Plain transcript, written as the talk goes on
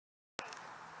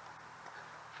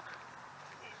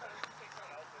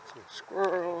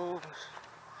Squirrels.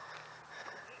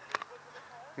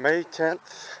 May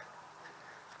 10th,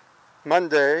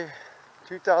 Monday,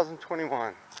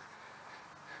 2021.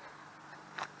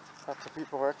 Lots of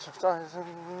people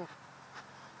exercising.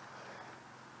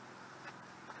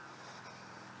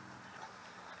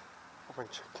 A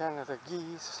bunch of Canada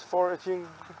geese foraging.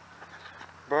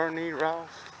 Bernie,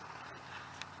 Ralph,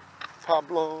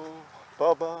 Pablo,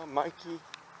 Bubba, Mikey.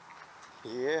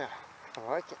 Yeah, I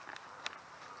like it.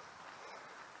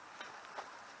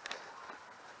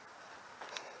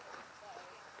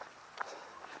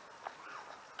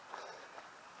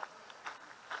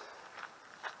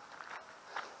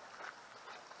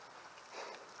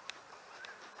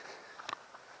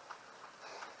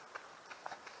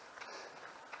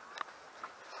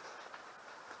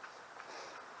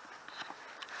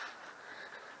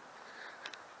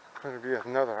 Going to be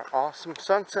another awesome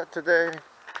sunset today.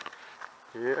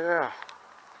 Yeah,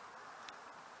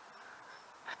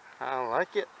 I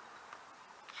like it.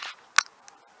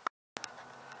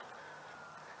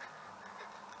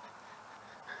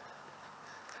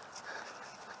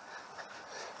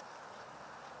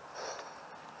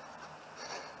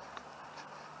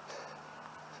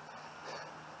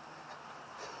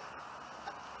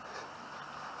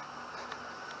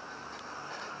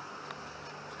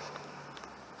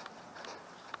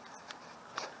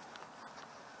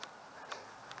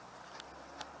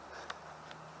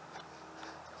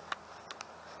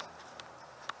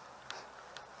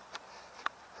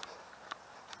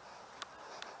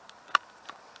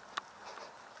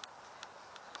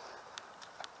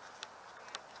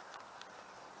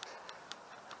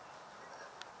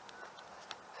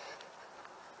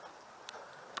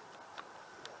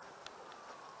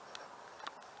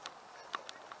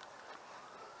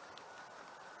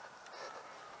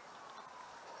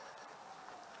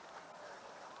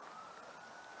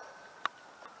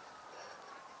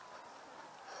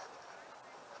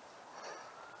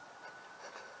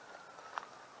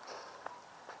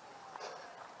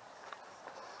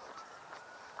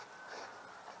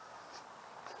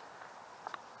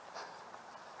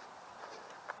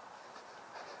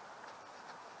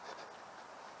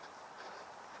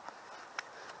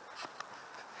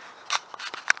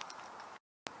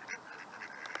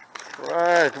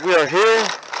 Right, we are here.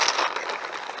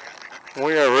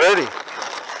 We are ready.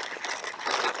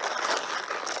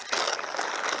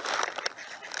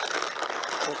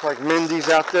 Looks like Mindy's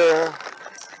out there.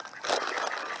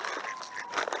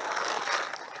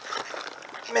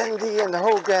 Mindy and the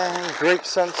whole gang. Great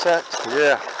sunset.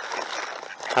 Yeah,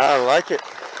 I like it.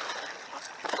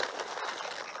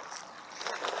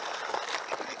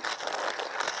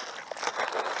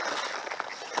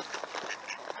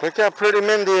 Look how pretty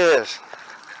Mindy is.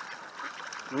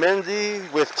 Mindy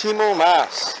with Timo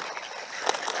Maas.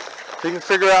 If you can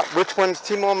figure out which one's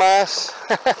Timo Maas,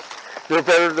 you're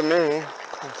better than me.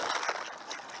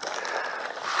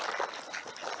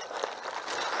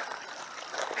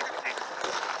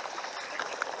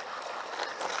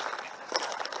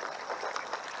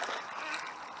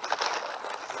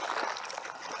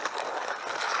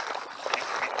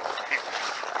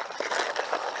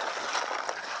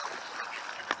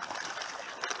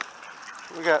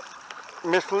 We got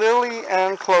Miss Lily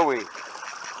and Chloe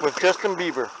with Justin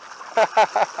Bieber.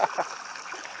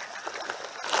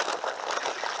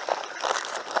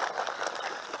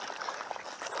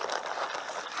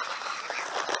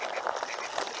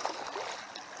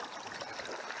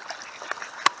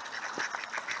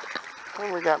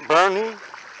 And we got Bernie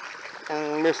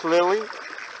and Miss Lily,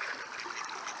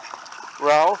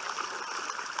 Ralph,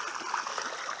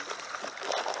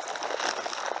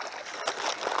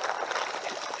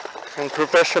 and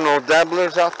professional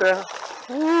dabblers out there.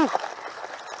 Woo.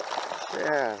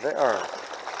 Yeah, they are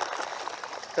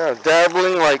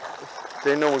dabbling like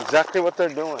they know exactly what they're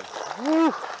doing.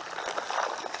 Woo.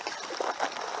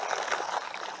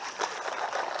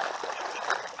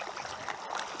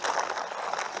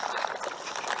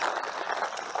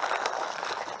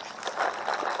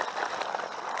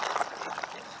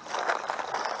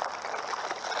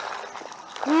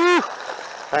 Woo.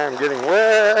 I am getting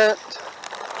wet.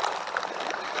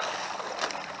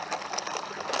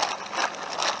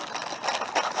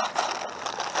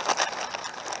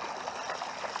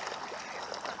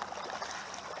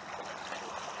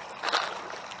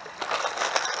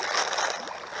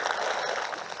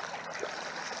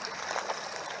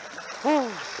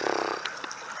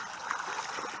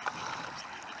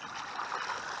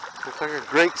 Looks like a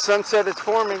great sunset it's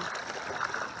forming.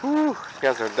 Whew, you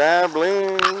guys are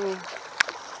dabbling.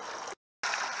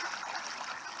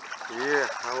 Yeah,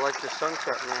 I like the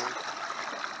sunset, man.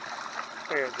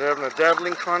 Hey, they're having a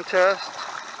dabbling contest.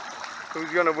 Who's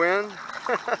gonna win?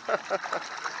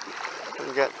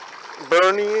 We got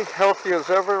Bernie, healthy as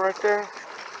ever right there.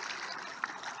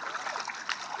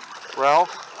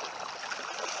 Ralph.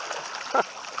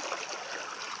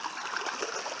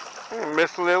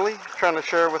 Miss Lily trying to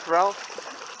share with Ralph.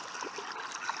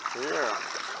 Yeah.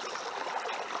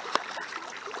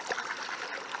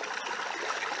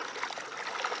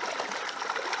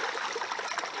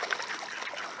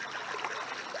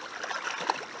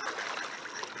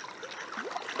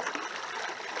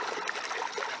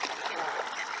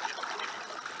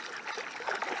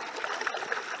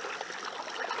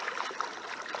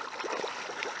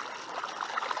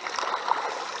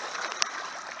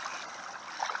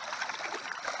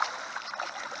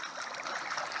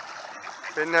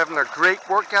 Been having a great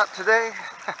workout today.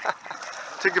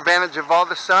 Took advantage of all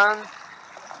the sun.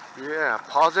 Yeah,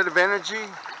 positive energy,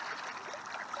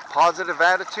 positive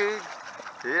attitude.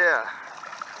 Yeah.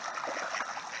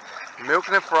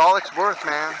 Milking it for all it's worth,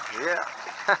 man. Yeah.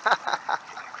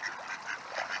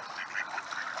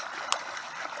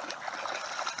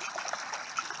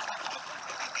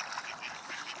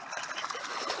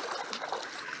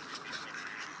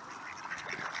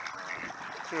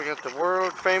 We got the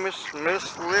world famous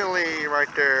Miss Lily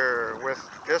right there with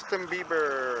Justin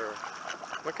Bieber.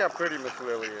 Look how pretty Miss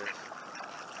Lily is.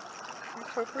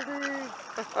 She's so pretty.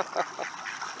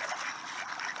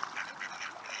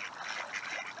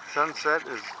 Sunset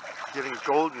is getting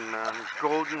golden, man.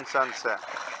 Golden sunset.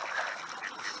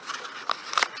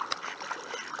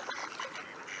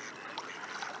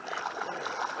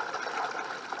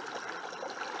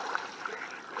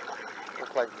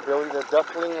 Looks like Billy the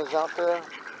Duckling is out there.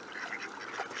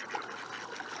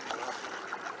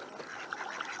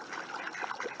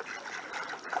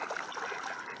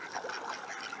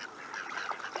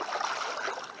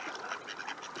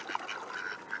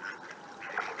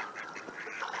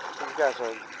 These guys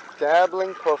are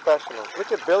dabbling professionals.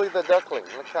 Look at Billy the Duckling.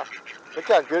 Look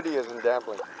how good he is in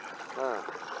dabbling.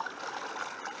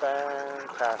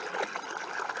 Fantastic.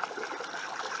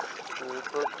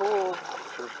 Super cool.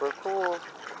 Super cool.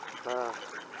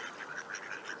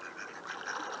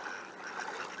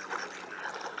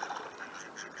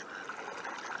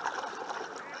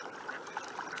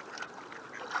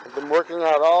 I've been working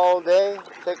out all day,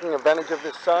 taking advantage of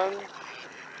the sun,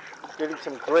 getting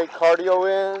some great cardio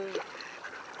in.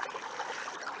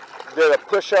 Did a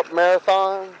push-up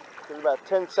marathon, did about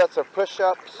 10 sets of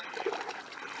push-ups,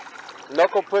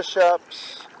 knuckle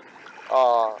push-ups,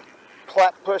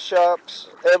 clap push-ups,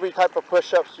 every type of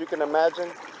push-ups you can imagine.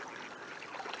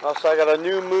 Also, I got a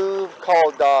new move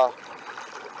called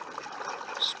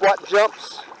squat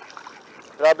jumps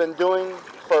that I've been doing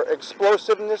for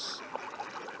explosiveness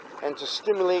and to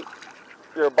stimulate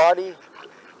your body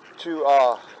to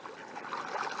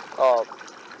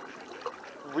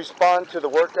respond to the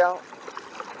workout.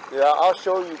 Yeah, I'll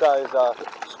show you guys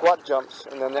squat jumps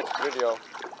in the next video.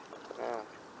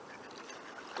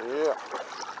 Yeah.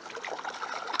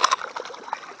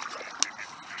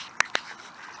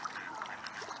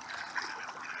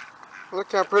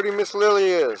 Look how pretty Miss Lily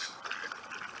is.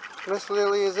 Miss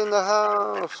Lily is in the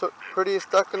house.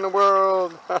 Prettiest duck in the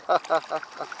world.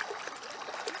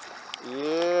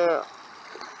 Yeah.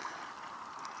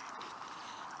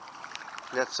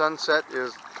 That sunset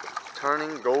is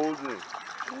turning golden.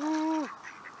 Woo.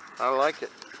 I like it.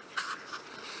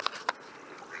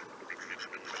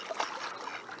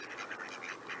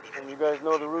 And you guys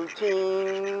know the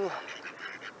routine.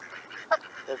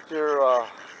 If you're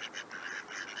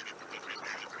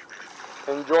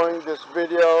enjoying this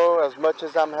video as much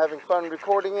as I'm having fun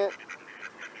recording it,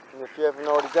 and if you haven't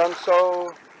already done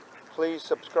so, please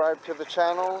subscribe to the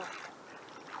channel.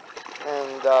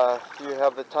 And if you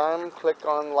have the time, click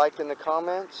on like in the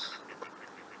comments.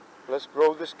 Let's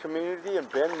grow this community and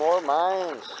bend more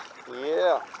minds.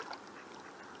 Yeah.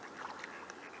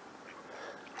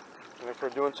 And if we're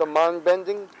doing some mind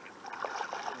bending,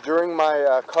 during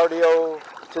my cardio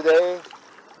today,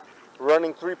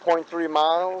 running 3.3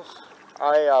 miles,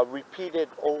 I repeated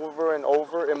over and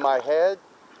over in my head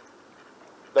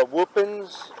the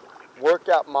Whoopin's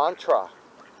workout mantra.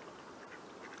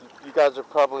 You guys have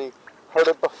probably heard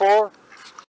it before.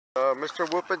 Mr.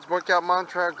 Whoopin's workout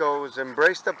mantra goes,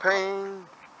 embrace the pain,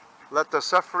 let the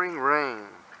suffering reign,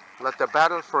 let the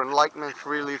battle for enlightenment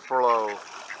freely flow.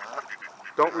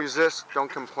 Don't resist, don't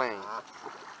complain.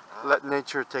 Let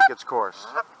nature take its course.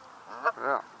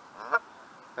 Yeah.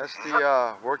 That's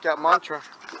the workout mantra.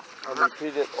 I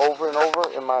repeat it over and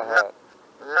over in my head.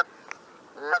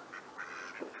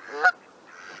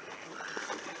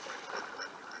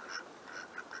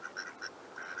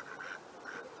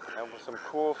 Some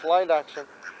cool flight action.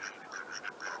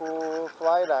 Cool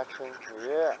flight action.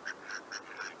 Yeah.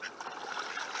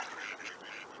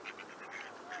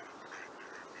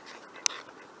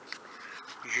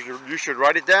 You should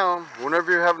write it down.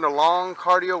 Whenever you're having a long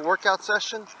cardio workout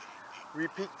session,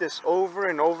 repeat this over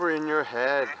and over in your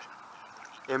head.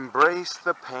 Embrace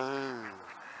the pain.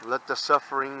 Let the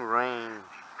suffering reign.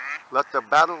 Let the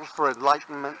battle for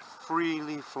enlightenment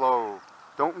freely flow.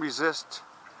 Don't resist.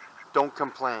 Don't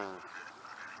complain.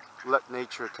 Let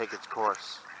nature take its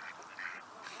course.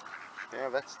 Yeah,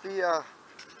 that's the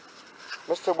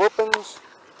Mr. Whoopin's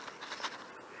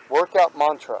workout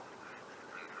mantra.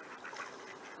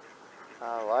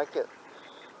 I like it.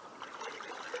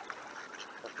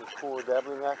 Got some cool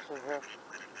dabbling action here.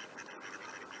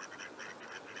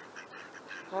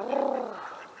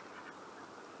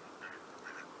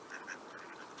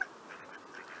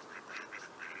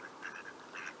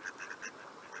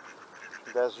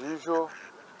 As usual,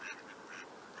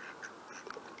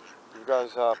 you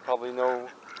guys probably know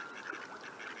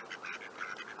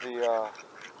the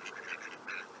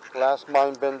Last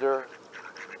Mindbender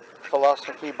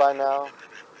philosophy by now.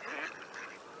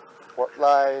 What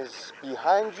lies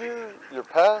behind you, your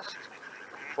past,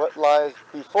 what lies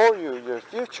before you, your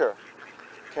future,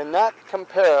 cannot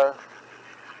compare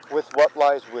with what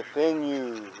lies within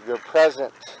you, your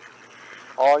present.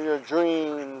 All your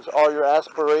dreams, all your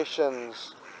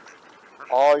aspirations,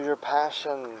 all your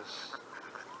passions,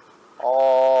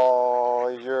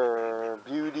 all your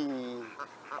beauty,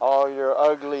 all your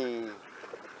ugly,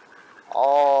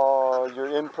 all your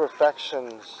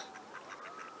imperfections,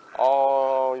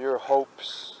 all your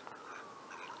hopes.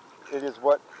 It is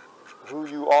who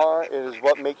you are. It is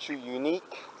what makes you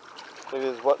unique. It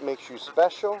is what makes you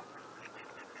special.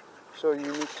 So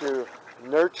you need to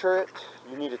nurture it.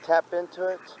 You need to tap into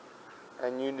it,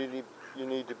 and you need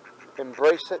to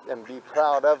embrace it and be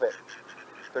proud of it.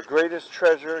 The greatest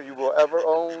treasure you will ever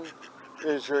own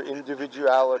is your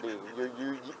individuality,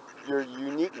 your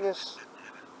uniqueness.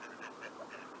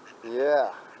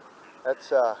 Yeah, that's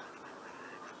the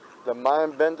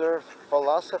Mindbender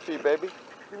philosophy, baby.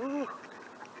 Woo.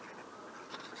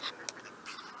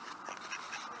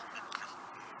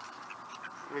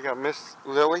 We got Miss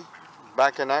Lily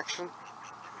back in action.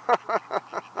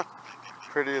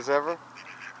 Pretty as ever.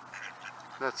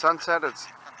 That sunset has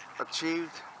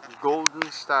achieved golden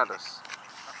status.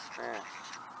 Yeah.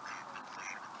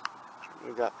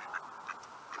 We got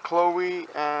Chloe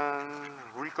and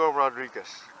Rico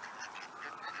Rodriguez.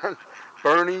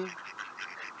 Bernie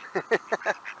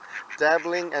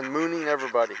dabbling and mooning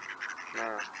everybody.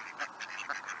 Yeah.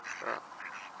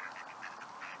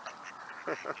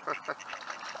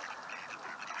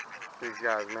 These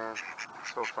guys, man,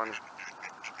 so funny.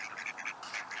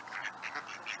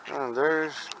 And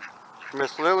there's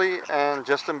Miss Lily and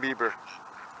Justin Bieber.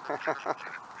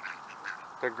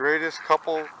 The greatest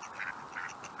couple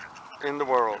in the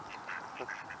world.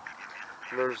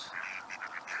 There's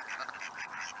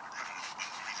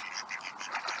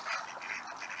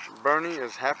Bernie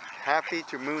is happy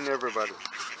to moon everybody.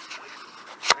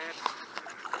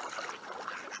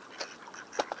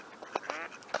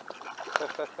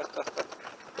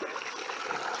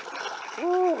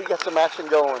 Woo, we got some action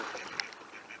going.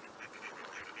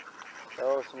 That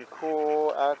was some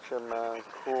cool action, man.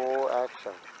 Cool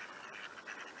action.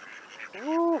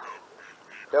 Woo!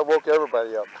 That woke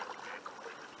everybody up.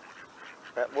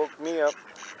 That woke me up.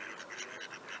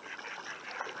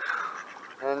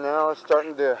 And now it's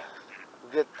starting to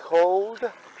get cold.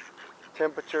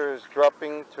 Temperature is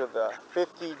dropping to the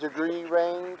 50-degree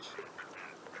range.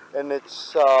 And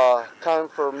it's time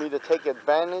for me to take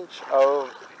advantage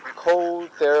of cold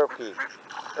therapy.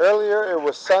 Earlier it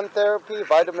was sun therapy,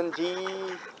 vitamin D,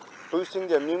 boosting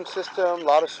the immune system, a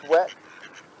lot of sweat.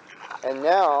 And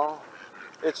now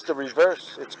it's the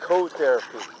reverse. It's cold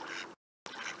therapy.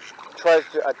 Tries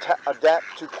to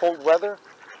adapt to cold weather.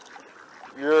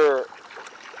 You're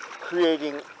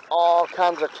creating all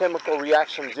kinds of chemical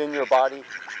reactions in your body.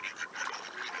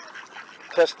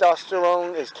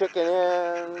 Testosterone is kicking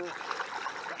in.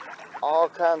 All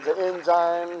kinds of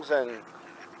enzymes and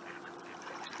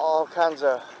all kinds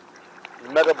of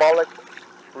metabolic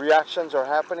reactions are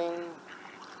happening.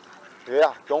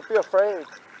 Yeah, don't be afraid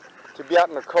to be out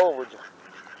in the cold.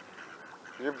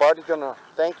 Your body's gonna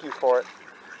thank you for it.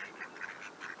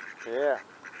 Yeah.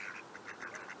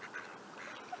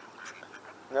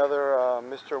 Another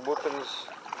Mr. Whoopin's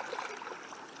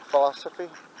philosophy.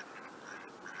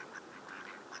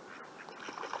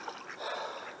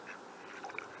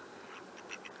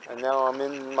 And now I'm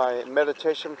in my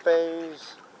meditation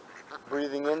phase,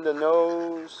 breathing in the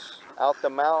nose, out the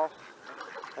mouth,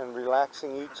 and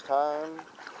relaxing each time.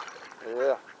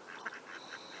 Yeah.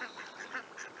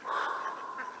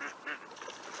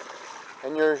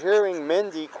 And you're hearing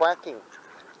Mindy quacking.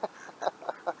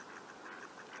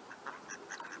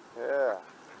 Yeah.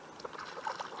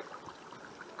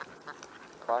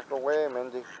 Quack away,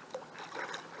 Mindy.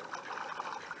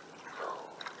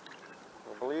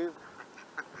 I believe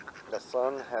the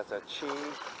sun has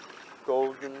achieved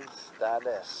golden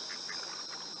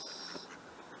status.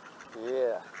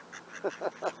 Yeah.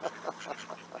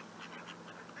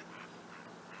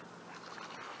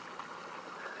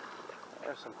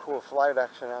 There's some cool flight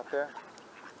action out there.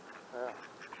 Yeah.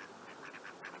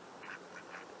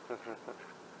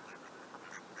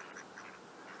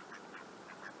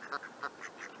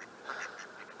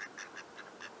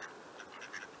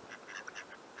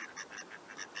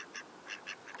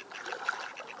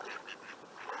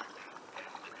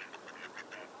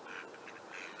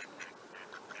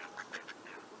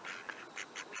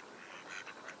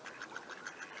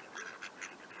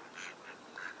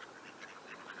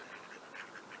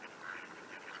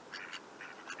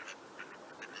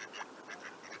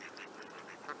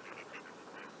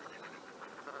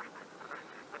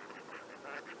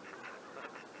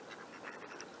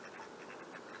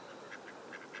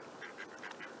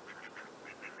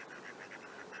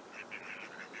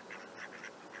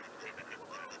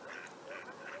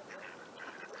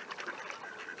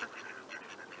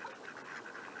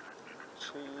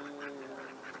 Cheese,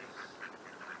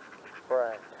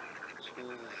 bread,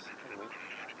 cheese, and meat.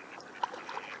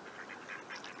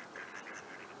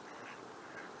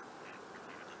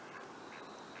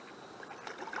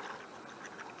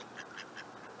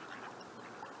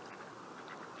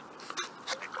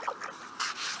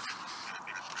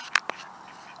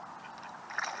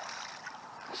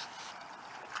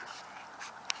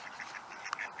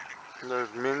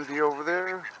 There's Mindy over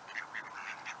there.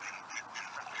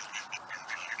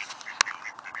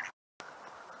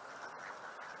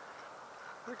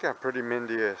 Look how pretty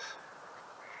Mindy is.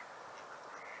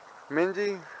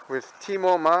 Mindy with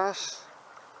Timo Maas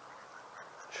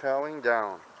chowing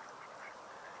down.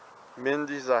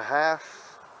 Mindy's a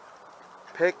half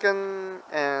Pekin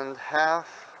and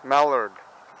half Mallard.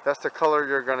 That's the color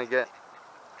you're gonna get.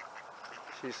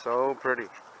 She's so pretty.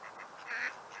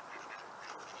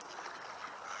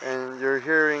 And you're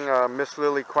hearing Miss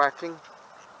Lily quacking.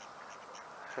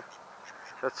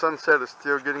 That sunset is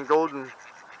still getting golden.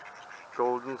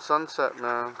 Golden sunset,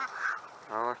 man.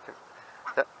 I like it.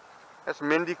 That's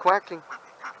Mindy quacking.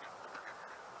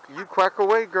 You quack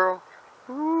away, girl.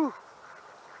 Woo.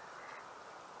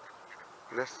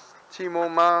 That's Timo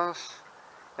Maas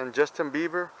and Justin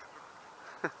Bieber.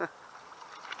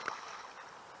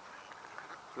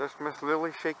 That's Miss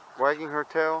Lily wagging her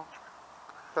tail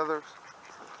feathers.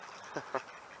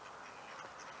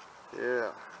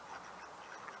 Yeah.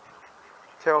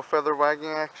 Tail feather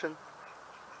wagging action.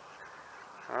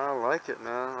 I like it,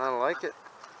 man. I like it.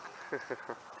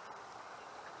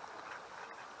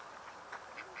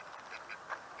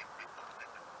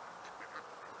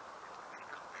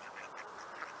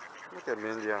 Look at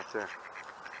Mindy out there.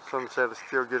 Sunset is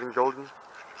still getting golden.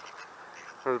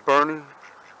 There's Bernie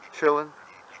chilling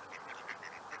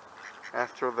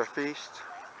after the feast.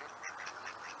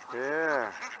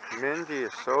 Yeah, Mindy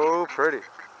is so pretty.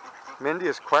 Mindy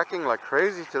is quacking like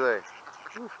crazy today.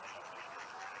 Whew.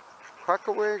 Quack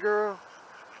away, girl.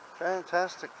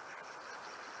 Fantastic.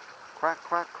 Quack,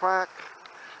 quack, quack.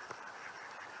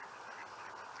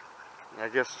 I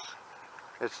guess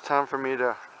it's time for me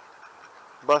to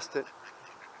bust it.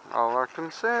 All I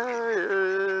can say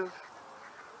is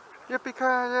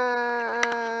yippee-ki-yay!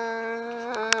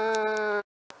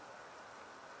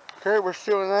 Okay, we're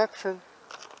still in action.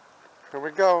 Here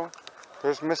we go.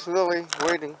 There's Miss Lily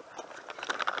waiting.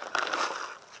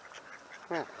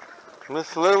 Yeah.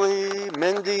 Miss Lily,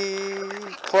 Mindy,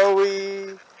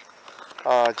 Chloe,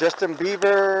 Justin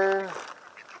Bieber,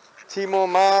 Timo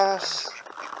Maas,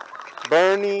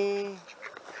 Bernie.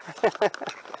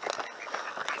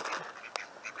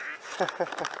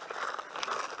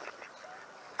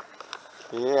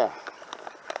 Yeah.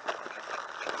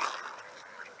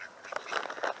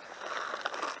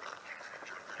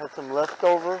 Had some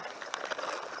leftover.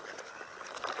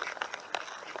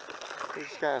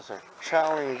 These guys are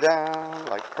chowing down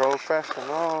like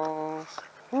professionals.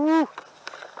 Woo!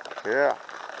 Yeah.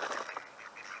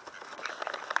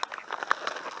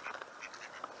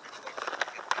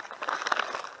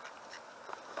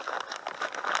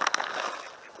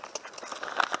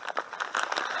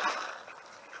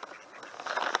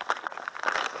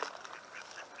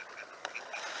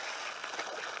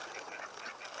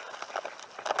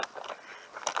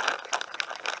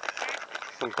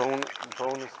 some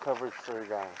bonus coverage for you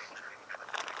guys.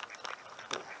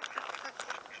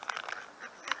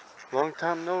 Long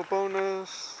time no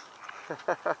bonus.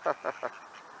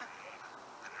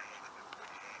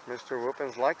 Mr.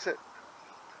 Whoopins likes it.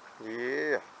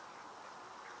 Yeah.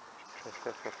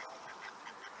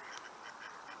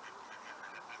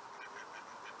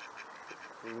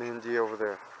 Mindy over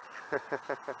there.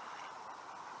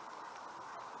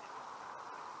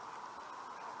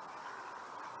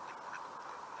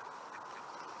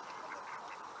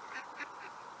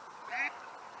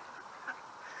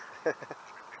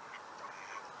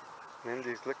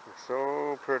 Mindy's looking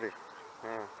so pretty.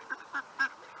 Yeah.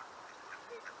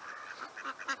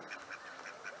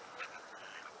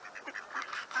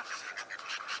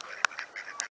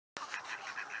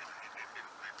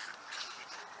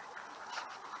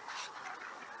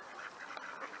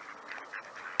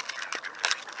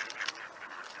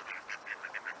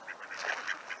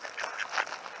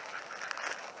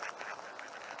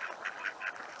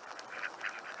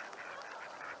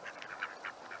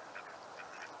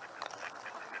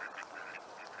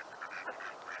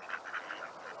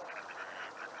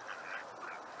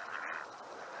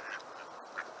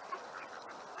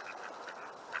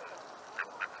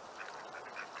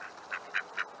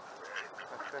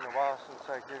 It's been a while since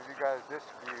I gave you guys this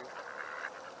view.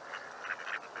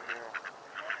 Yeah.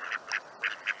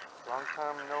 Long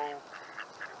time no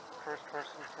first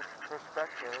person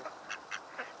perspective.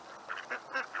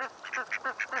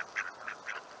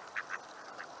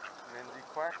 Mindy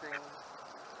quacking.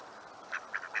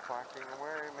 Quacking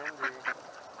away, Mindy.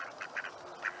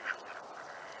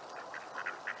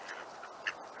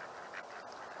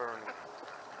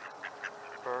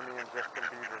 Bernie and Justin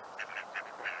Bieber.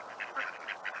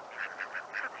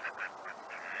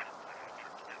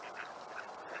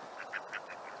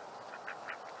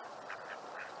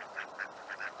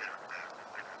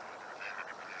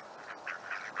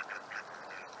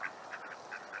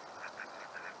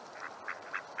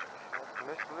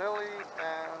 Miss Lily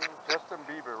and Justin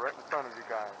Bieber right in front of you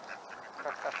guys.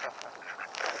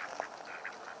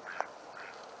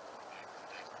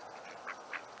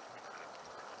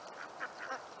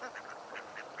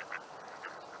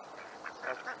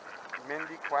 That's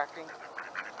Mindy quacking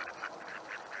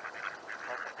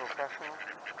like a professional.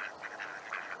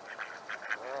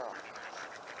 Yeah.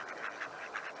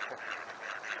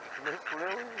 Miss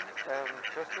Lily and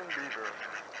Justin Bieber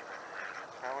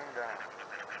chowing down.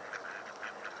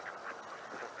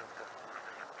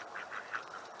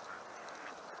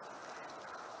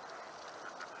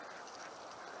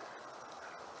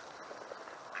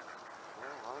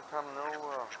 Long time no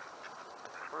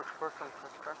first person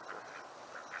perspective.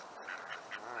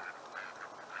 Yeah.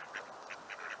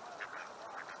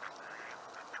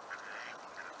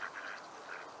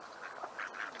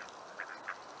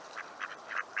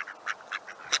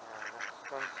 That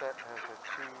sunset has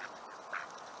achieved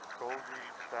golden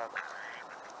status.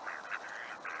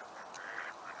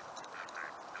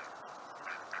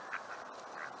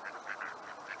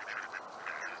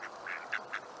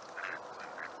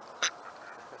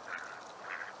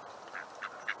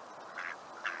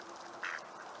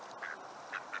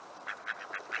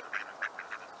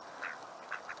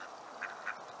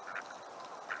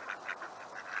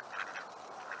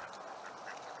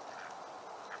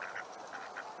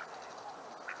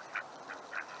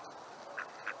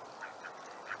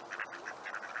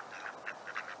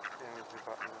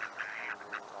 Button.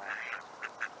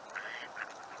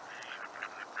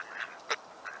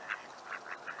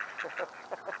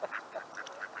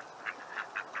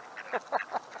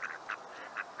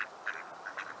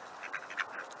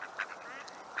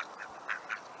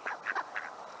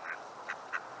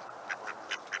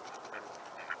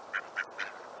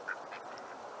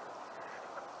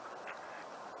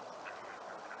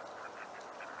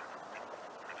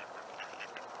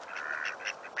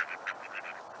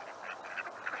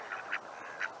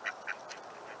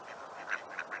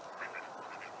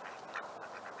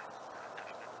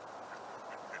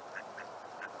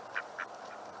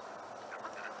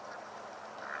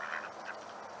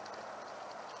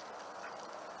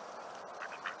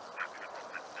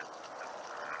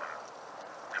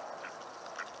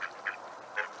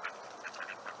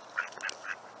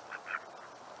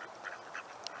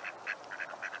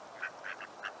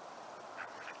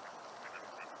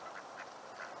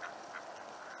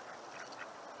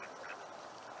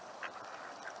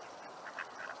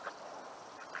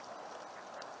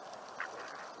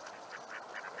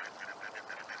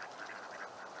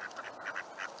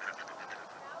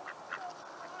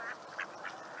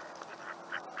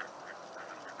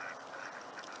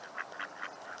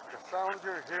 The sound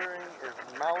you're hearing is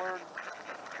mallard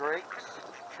drakes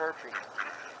chirping.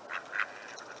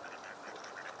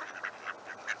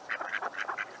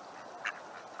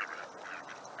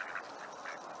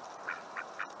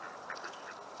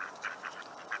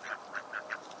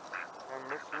 And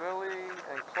Miss Lily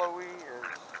and Chloe is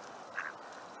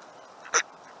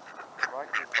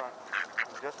right in front.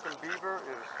 And Justin Bieber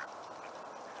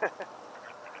is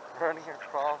running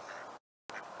across.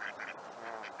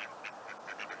 Yeah.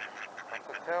 That's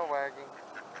a tail wagging.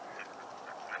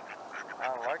 I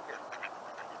like it.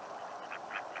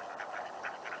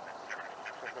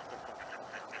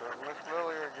 There's Miss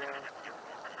Lily again.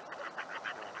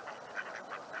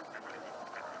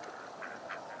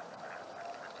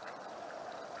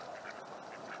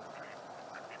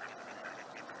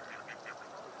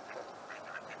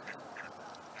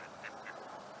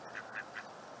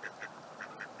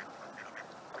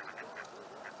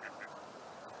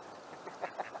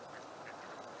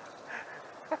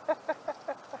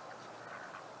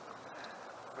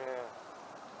 Man,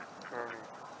 Bernie,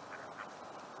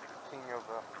 king of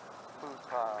the food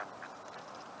pile.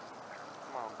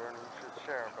 Come on, Bernie, you should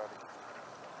share, buddy.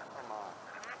 Come on.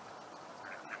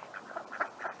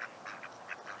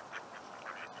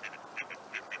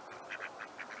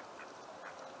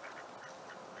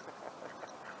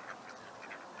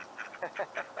 This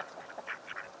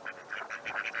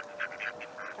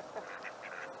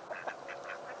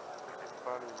is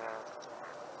funny, man.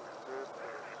 This is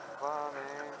funny.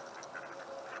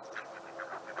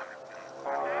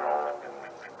 Funny.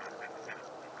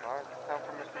 Alright, it's time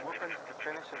for Mr. Whoopins to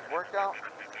finish his workout.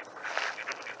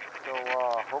 So,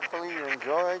 hopefully you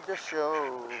enjoyed the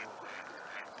show.